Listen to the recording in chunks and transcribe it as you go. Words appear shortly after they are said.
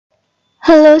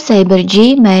Hello Cyber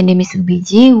G, my name is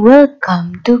Ubiji.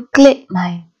 Welcome to Click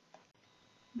Mind.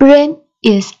 Brain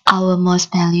is our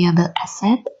most valuable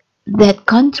asset that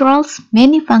controls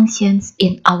many functions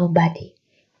in our body.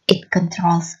 It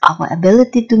controls our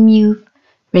ability to move,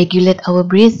 regulate our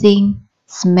breathing,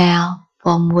 smell,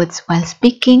 form words while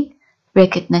speaking,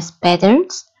 recognize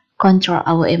patterns, control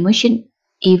our emotion,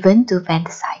 even to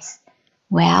fantasize.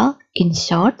 Well, in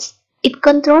short, it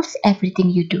controls everything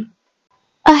you do.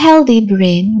 A healthy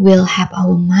brain will help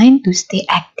our mind to stay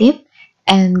active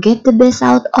and get the best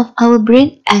out of our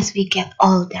brain as we get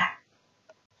older.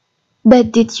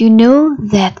 But did you know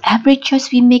that every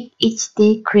choice we make each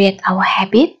day creates our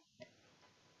habit?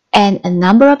 And a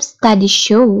number of studies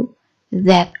show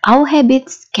that our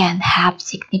habits can have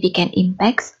significant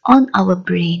impacts on our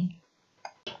brain.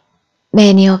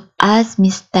 Many of us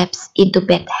missteps into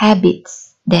bad habits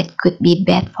that could be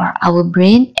bad for our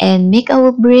brain and make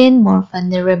our brain more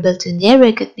vulnerable to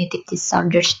neurocognitive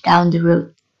disorders down the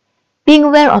road. Being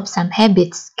aware of some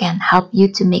habits can help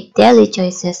you to make daily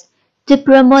choices to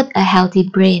promote a healthy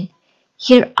brain.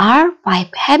 Here are 5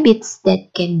 habits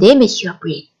that can damage your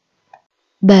brain.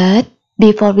 But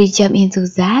before we jump into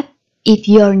that, if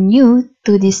you're new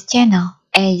to this channel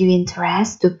and you're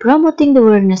interested to promoting the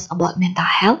awareness about mental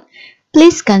health,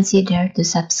 please consider to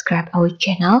subscribe our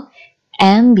channel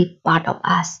and be part of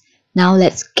us. Now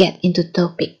let's get into the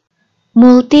topic.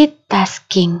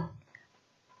 Multitasking.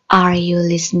 Are you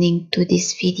listening to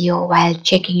this video while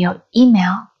checking your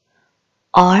email?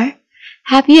 Or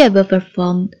have you ever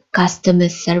performed customer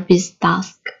service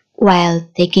tasks while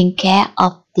taking care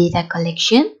of data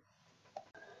collection?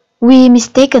 We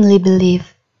mistakenly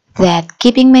believe that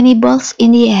keeping many balls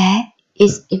in the air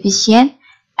is efficient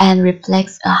and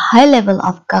reflects a high level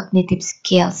of cognitive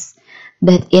skills,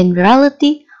 but in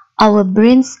reality, our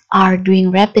brains are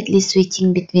doing rapidly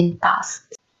switching between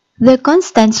tasks. The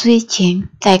constant switching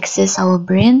taxes our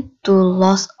brain to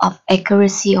loss of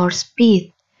accuracy or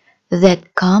speed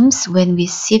that comes when we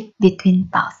shift between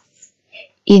tasks.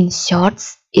 In short,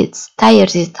 it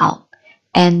tires it out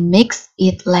and makes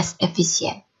it less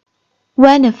efficient.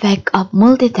 One effect of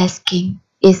multitasking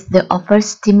is the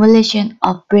overstimulation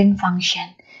of brain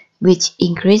function, which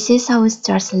increases our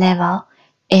stress level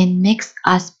and makes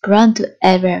us prone to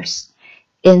errors.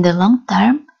 In the long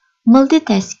term,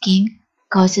 multitasking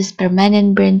causes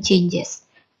permanent brain changes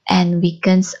and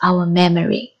weakens our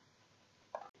memory.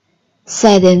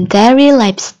 Sedentary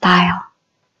lifestyle.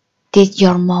 Did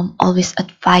your mom always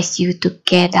advise you to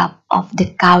get up off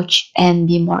the couch and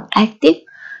be more active,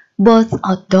 both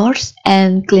outdoors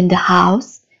and clean the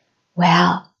house?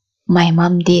 Well, my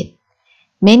mom did.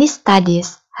 Many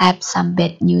studies have some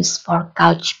bad news for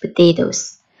couch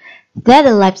potatoes. That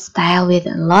a lifestyle with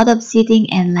a lot of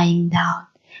sitting and lying down,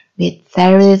 with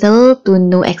very little to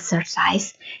no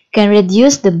exercise, can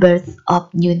reduce the birth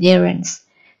of new neurons,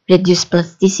 reduce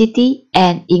plasticity,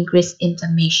 and increase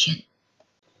inflammation.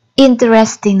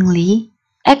 Interestingly,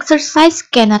 exercise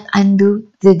cannot undo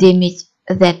the damage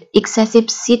that excessive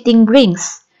sitting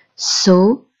brings.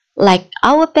 So, like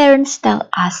our parents tell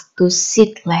us to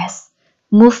sit less,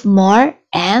 move more,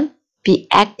 and be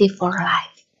active for life.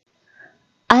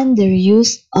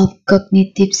 Underuse of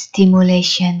cognitive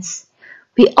stimulations.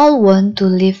 We all want to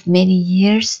live many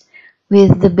years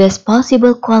with the best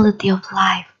possible quality of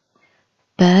life.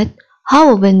 But how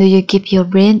often do you give your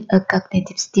brain a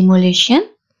cognitive stimulation?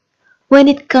 When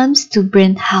it comes to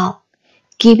brain health,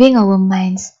 giving our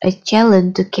minds a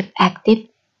challenge to keep active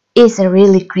is a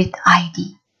really great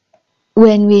idea.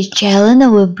 When we challenge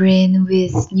our brain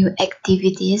with new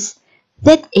activities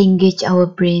that engage our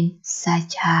brain,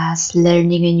 such as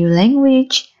learning a new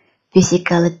language,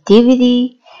 physical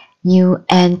activity, new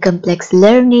and complex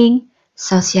learning,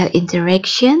 social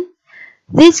interaction,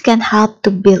 this can help to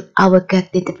build our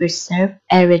cognitive reserve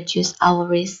and reduce our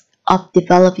risk of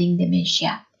developing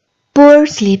dementia. Poor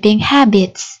sleeping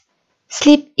habits.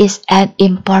 Sleep is an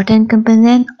important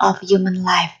component of human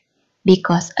life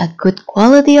because a good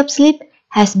quality of sleep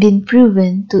has been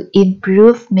proven to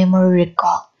improve memory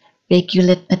recall,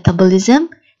 regulate metabolism,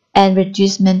 and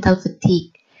reduce mental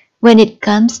fatigue. When it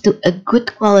comes to a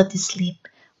good quality sleep,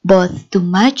 both too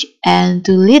much and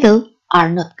too little are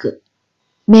not good.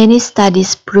 Many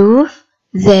studies prove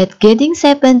that getting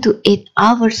 7 to 8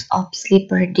 hours of sleep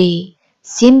per day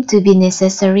seem to be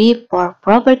necessary for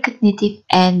proper cognitive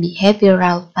and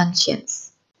behavioral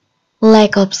functions.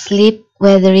 Lack of sleep,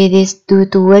 whether it is due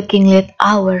to working late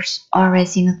hours or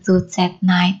racing thoughts at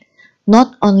night,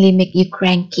 not only make you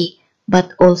cranky,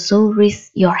 but also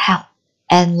risk your health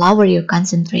and lower your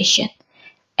concentration.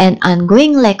 An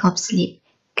ongoing lack of sleep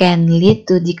can lead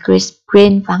to decreased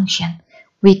brain function,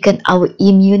 weaken our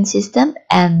immune system,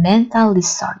 and mental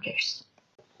disorders.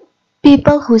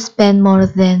 People who spend more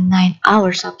than 9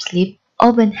 hours of sleep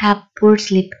often have poor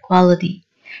sleep quality.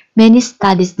 Many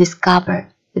studies discover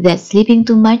that sleeping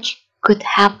too much could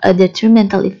have a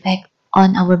detrimental effect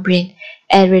on our brain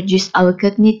and reduce our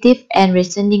cognitive and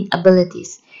reasoning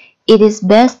abilities. It is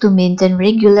best to maintain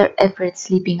regular average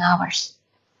sleeping hours.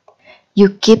 You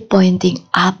keep pointing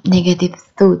up negative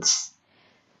thoughts.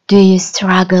 Do you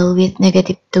struggle with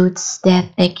negative thoughts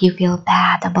that make you feel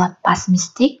bad about past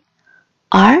mistakes?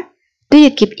 Or do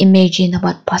you keep imagining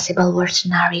about possible worst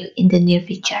scenario in the near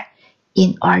future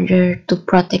in order to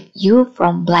protect you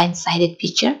from blindsided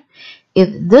future? If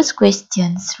those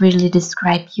questions really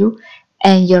describe you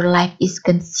and your life is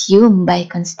consumed by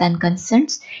constant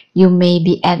concerns, you may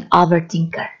be an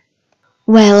overthinker.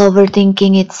 While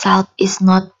overthinking itself is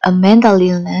not a mental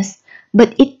illness,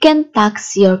 but it can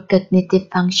tax your cognitive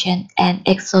function and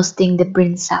exhausting the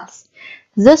brain cells,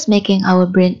 thus making our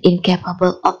brain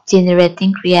incapable of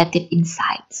generating creative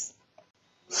insights.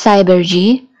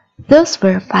 Cybergy, those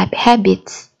were 5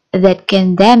 habits that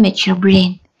can damage your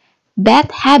brain.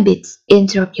 Bad habits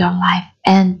interrupt your life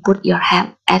and put your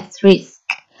health at risk.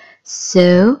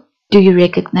 So, do you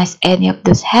recognize any of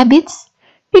those habits?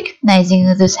 Recognizing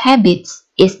those habits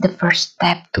is the first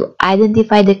step to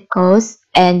identify the cause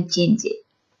and change it.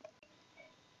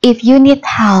 If you need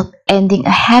help ending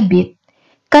a habit,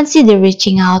 consider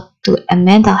reaching out to a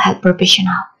mental health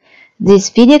professional. This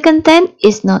video content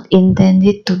is not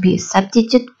intended to be a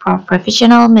substitute for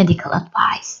professional medical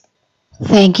advice.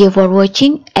 Thank you for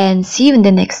watching and see you in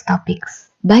the next topics.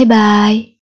 Bye bye.